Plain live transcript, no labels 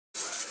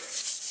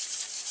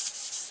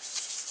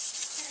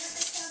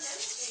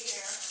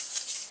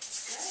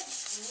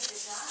We need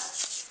a job.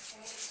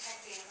 We need to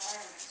protect the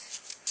environment.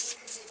 We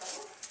could do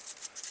both?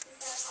 Is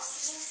that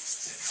possible?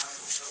 At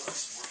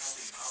ConocoPhillips, we're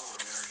helping power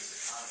America's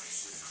economy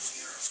with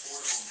cleaner,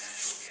 affordable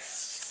natural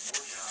gas.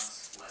 More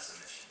jobs, less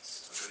emissions.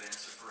 A good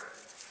answer for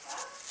everyone.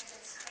 Well, if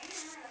it's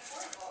cleaner and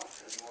affordable.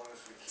 As long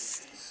as we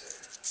keep these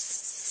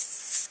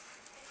safe.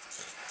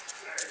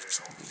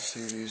 You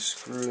see these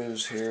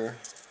screws here.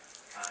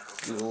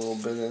 Get a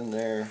little bit in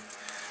there.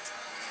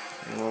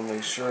 You want to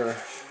make sure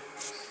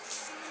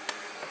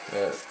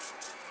that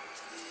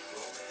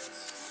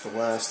the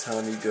last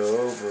time you go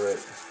over it,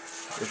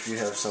 if you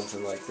have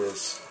something like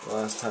this, the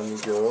last time you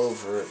go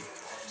over it,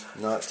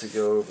 not to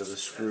go over the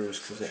screws,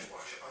 because it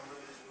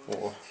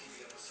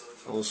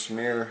will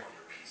smear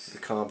the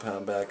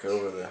compound back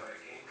over the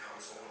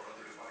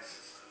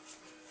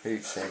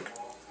heat sink.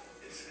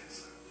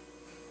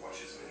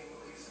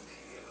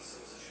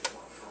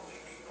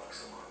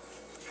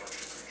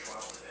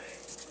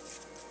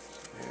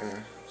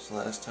 Here, this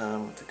last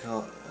time with the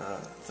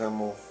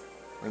thermal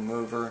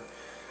remover,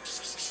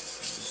 just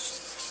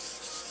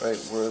right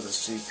where the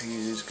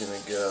CPU is going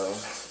to go,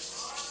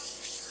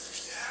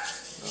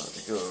 not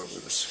to go over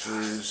the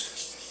screws.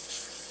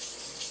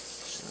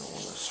 You don't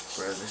want to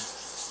spread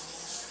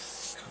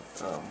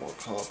more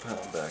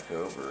compound back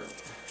over it.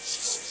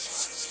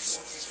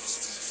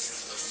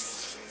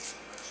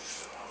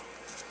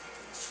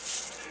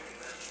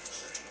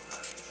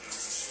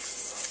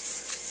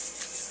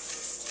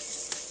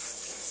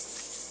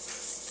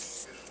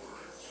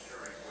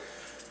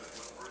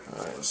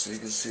 Alright, so you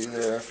can see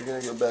there, if you're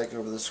going to go back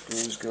over the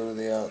screws, go to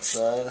the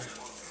outside.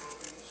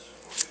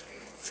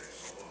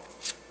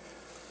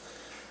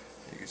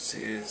 You can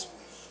see it's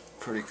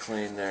pretty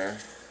clean there.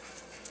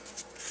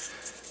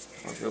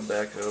 I'll go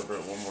back over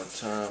it one more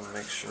time,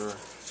 make sure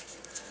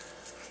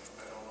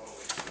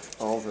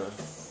all the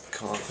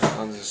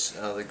compound is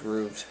out of the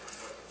grooves.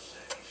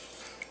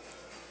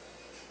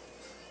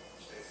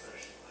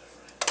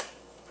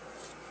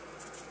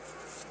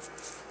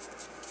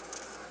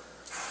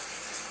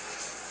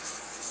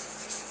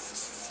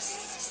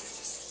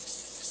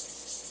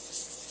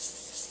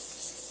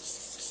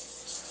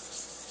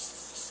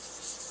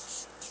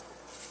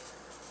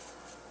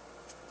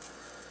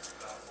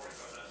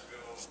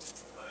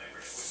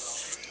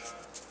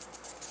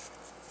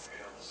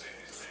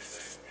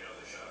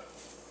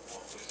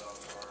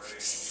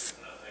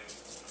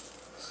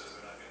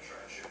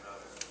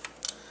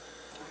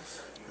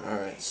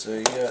 Alright, so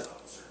you got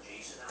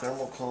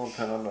thermal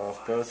compound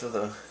off both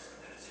the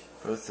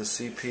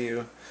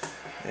CPU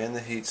and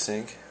the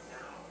heatsink.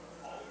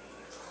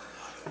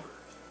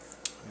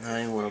 Now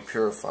you want to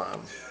purify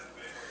them.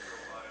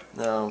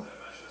 Now,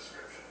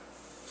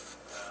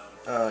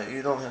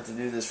 you don't have to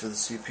do this for the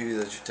CPU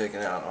that you're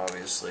taking out,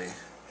 obviously,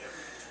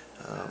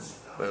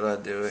 but I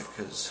do it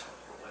because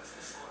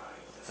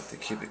I have to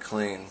keep it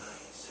clean.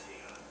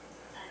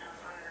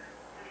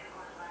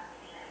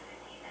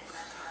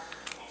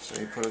 So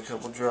you put a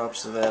couple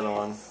drops of that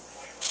on.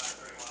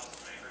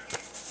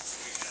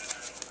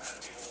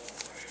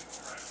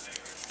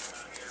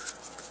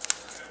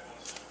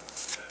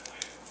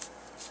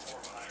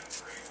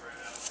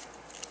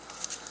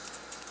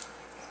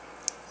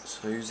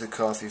 So use the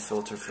coffee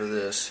filter for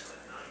this.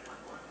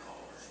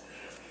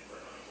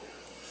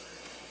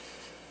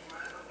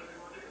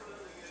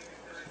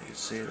 You can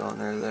see it on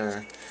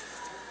there.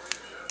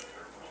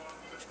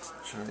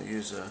 Try to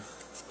use a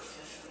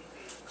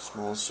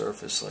small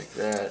surface like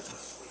that.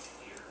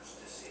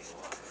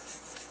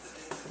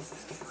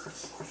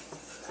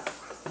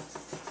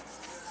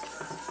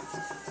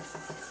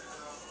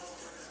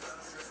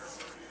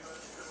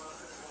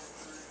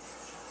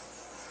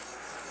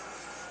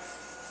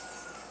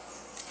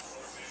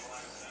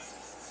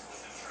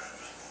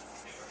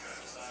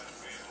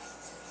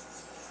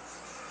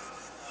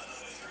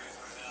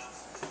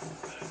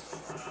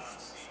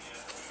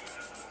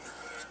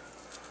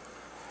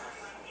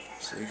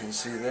 So you can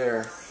see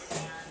there,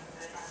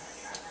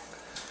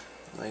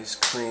 nice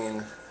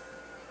clean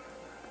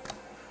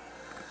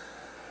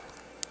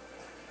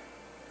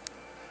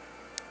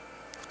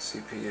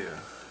CPU.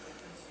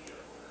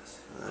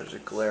 And there's a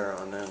glare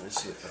on that. Let me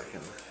see if I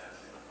can.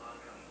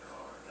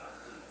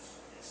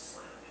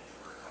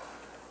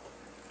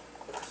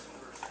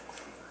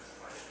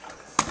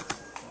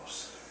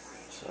 Oops.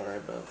 Sorry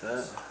about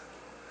that.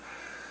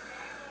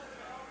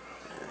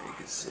 Yeah, you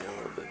can see a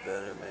little bit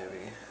better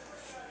maybe.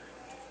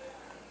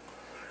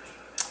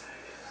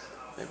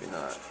 Maybe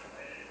not.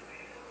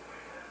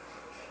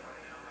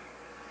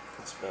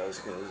 That's about as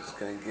good as it's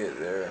going to get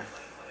there.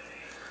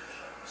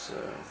 So,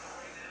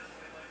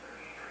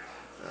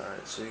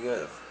 alright, so you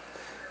got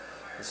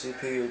the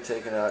CPU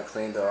taken out,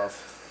 cleaned off.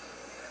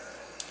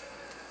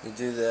 You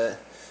do that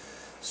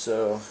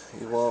so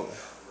you won't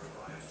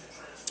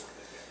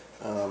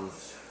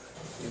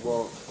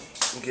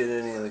get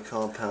any of the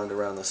compound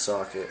around the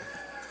socket.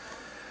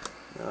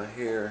 Now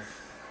here,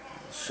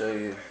 I'll show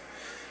you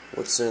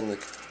what's in the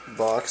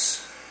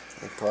box,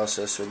 the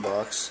processor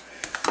box.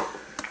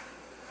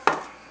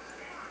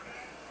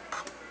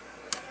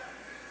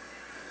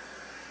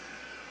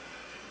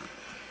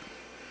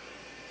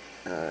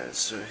 Alright,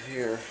 so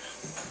here,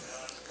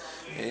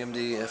 AMD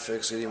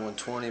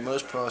FX-8120.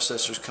 Most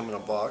processors come in a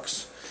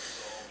box.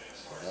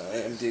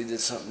 AMD did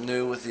something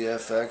new with the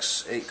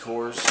FX, 8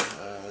 cores.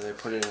 They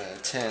put it in a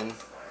 10.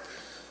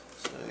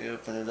 So you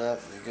open it up,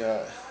 you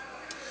got,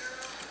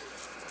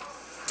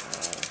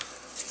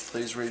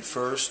 please read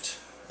first,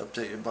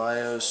 update your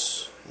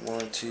BIOS,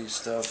 warranty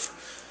stuff.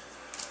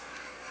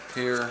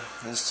 Here,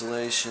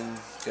 installation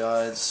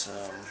guides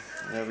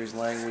in every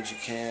language you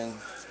can.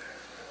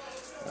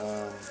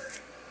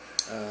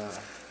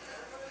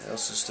 They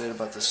also state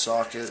about the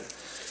socket.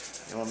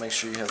 You want to make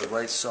sure you have the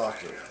right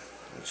socket,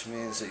 which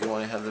means that you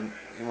want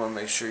to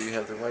make sure you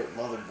have the right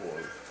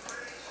motherboard.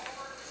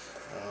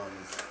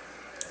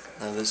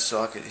 Now this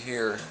socket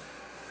here,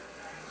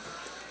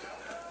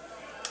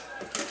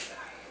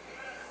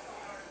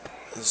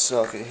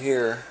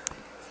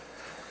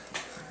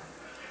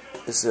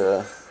 is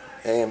a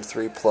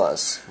AM3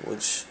 Plus,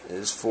 which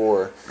is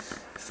for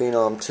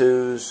Phenom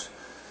 2s,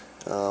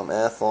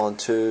 Athlon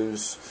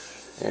 2s,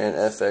 and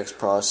FX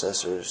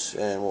processors,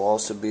 and will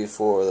also be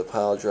for the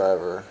pile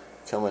driver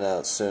coming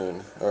out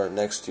soon, or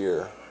next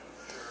year.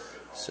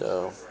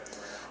 So,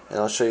 and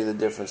I'll show you the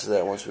difference of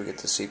that once we get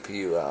the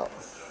CPU out.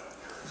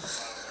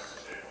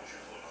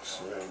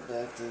 So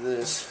back to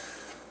this.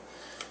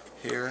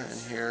 Here and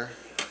here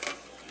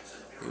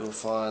you will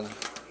find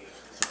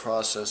the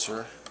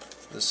processor.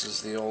 This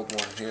is the old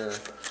one here.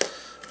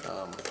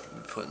 I'm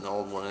putting the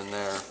old one in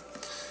there,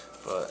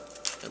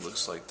 but it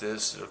looks like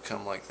this. It'll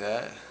come like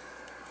that.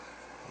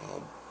 A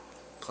little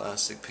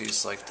plastic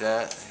piece like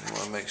that. You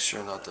want to make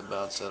sure not to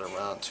bounce that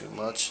around too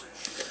much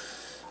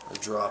or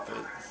drop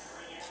it.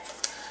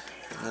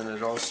 And then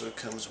it also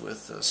comes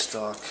with a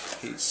stock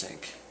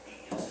heatsink.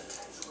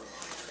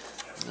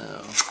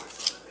 Now,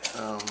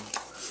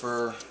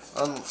 for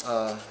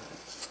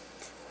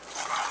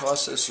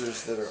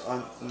processors that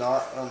are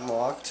not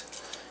unlocked,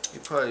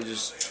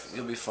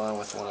 you'll be fine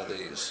with one of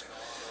these.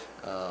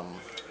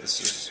 This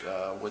is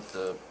what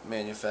the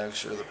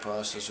manufacturer of the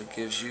processor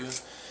gives you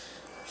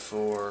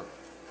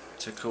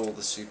to cool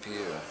the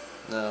CPU.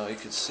 Now you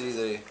can see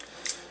they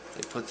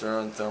put their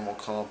own thermal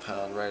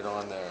compound right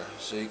on there,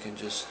 so you can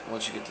just,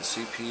 once you get the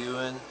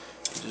CPU in,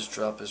 you just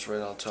drop this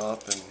right on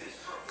top and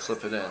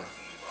clip it in.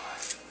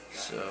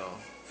 So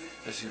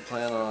if you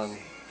plan on,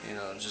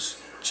 just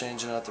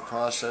changing out the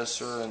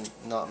processor and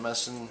not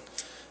messing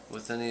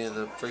with any of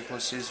the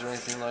frequencies or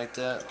anything like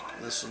that,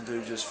 this will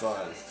do just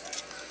fine.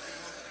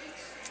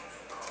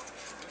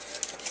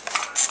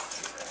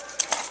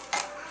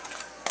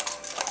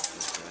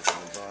 Just back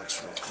in the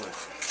box real quick.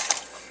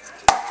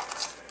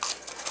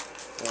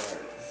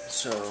 Alright,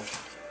 so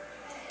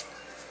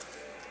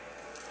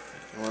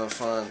you want to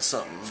find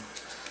something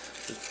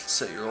to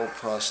set your old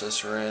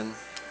processor in.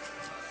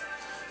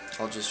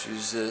 I'll just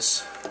use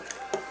this.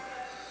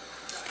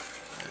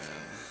 And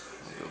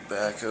we'll go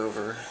back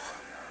over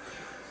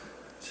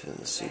to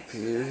the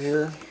CPU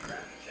here.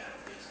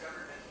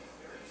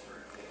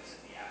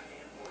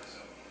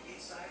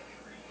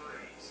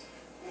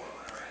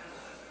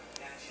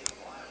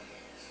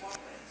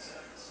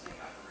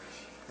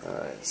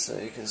 Alright, so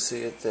you can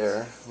see it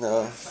there.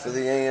 Now, for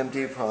the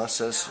AMD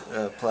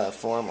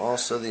platform,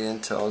 also the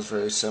Intel is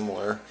very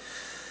similar.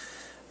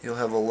 You'll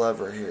have a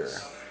lever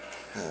here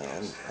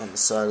on the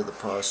side of the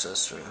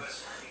processor.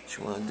 What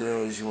you want to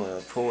do is you want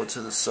to pull it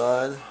to the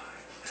side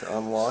to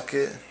unlock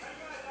it,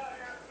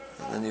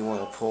 and then you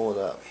want to pull it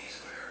up.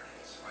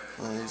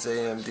 Now, these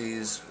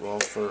AMDs, well,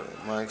 for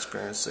my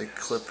experience, they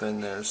clip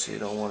in there, so you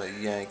don't want to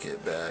yank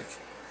it back.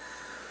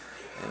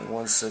 And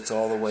once it's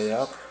all the way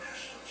up,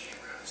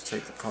 just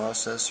take the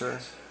processor,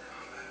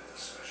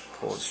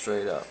 pull it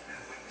straight up.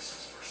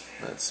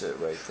 That's it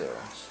right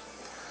there.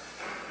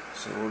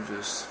 So we'll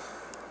just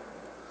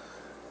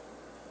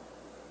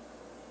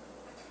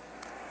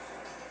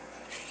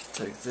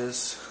take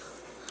this,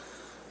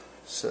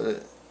 set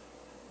it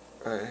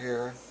right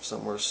here,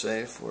 somewhere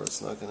safe where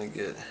it's not going to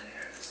get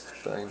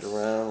banged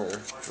around or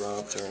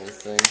dropped or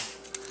anything.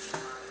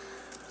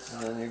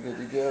 And then you're good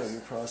to go.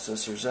 Your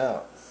processor's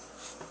out.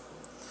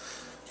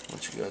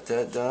 Once you got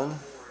that done,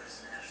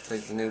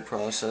 take the new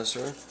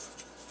processor,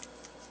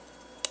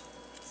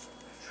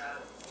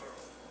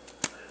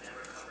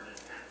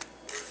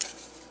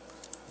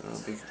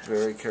 be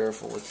very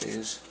careful with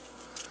these.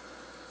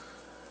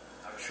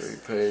 I'm sure you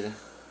paid a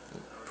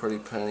pretty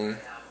penny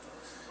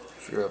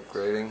if you're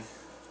upgrading.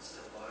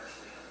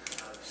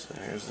 So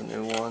here's the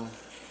new one.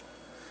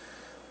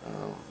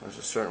 There's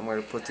a certain way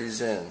to put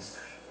these in.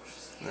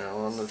 Now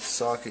on the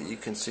socket you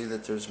can see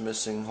that there's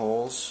missing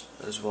holes,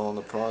 as well on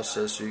the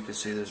processor you can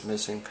see there's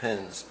missing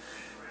pins.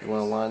 You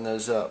want to line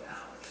those up.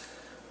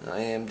 Now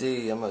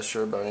AMD, I'm not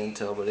sure about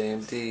Intel, but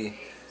AMD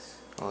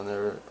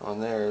on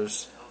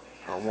theirs,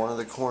 on one of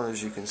the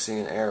corners you can see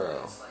an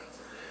arrow,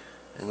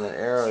 and that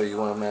arrow you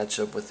want to match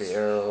up with the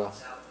arrow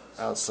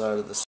outside of the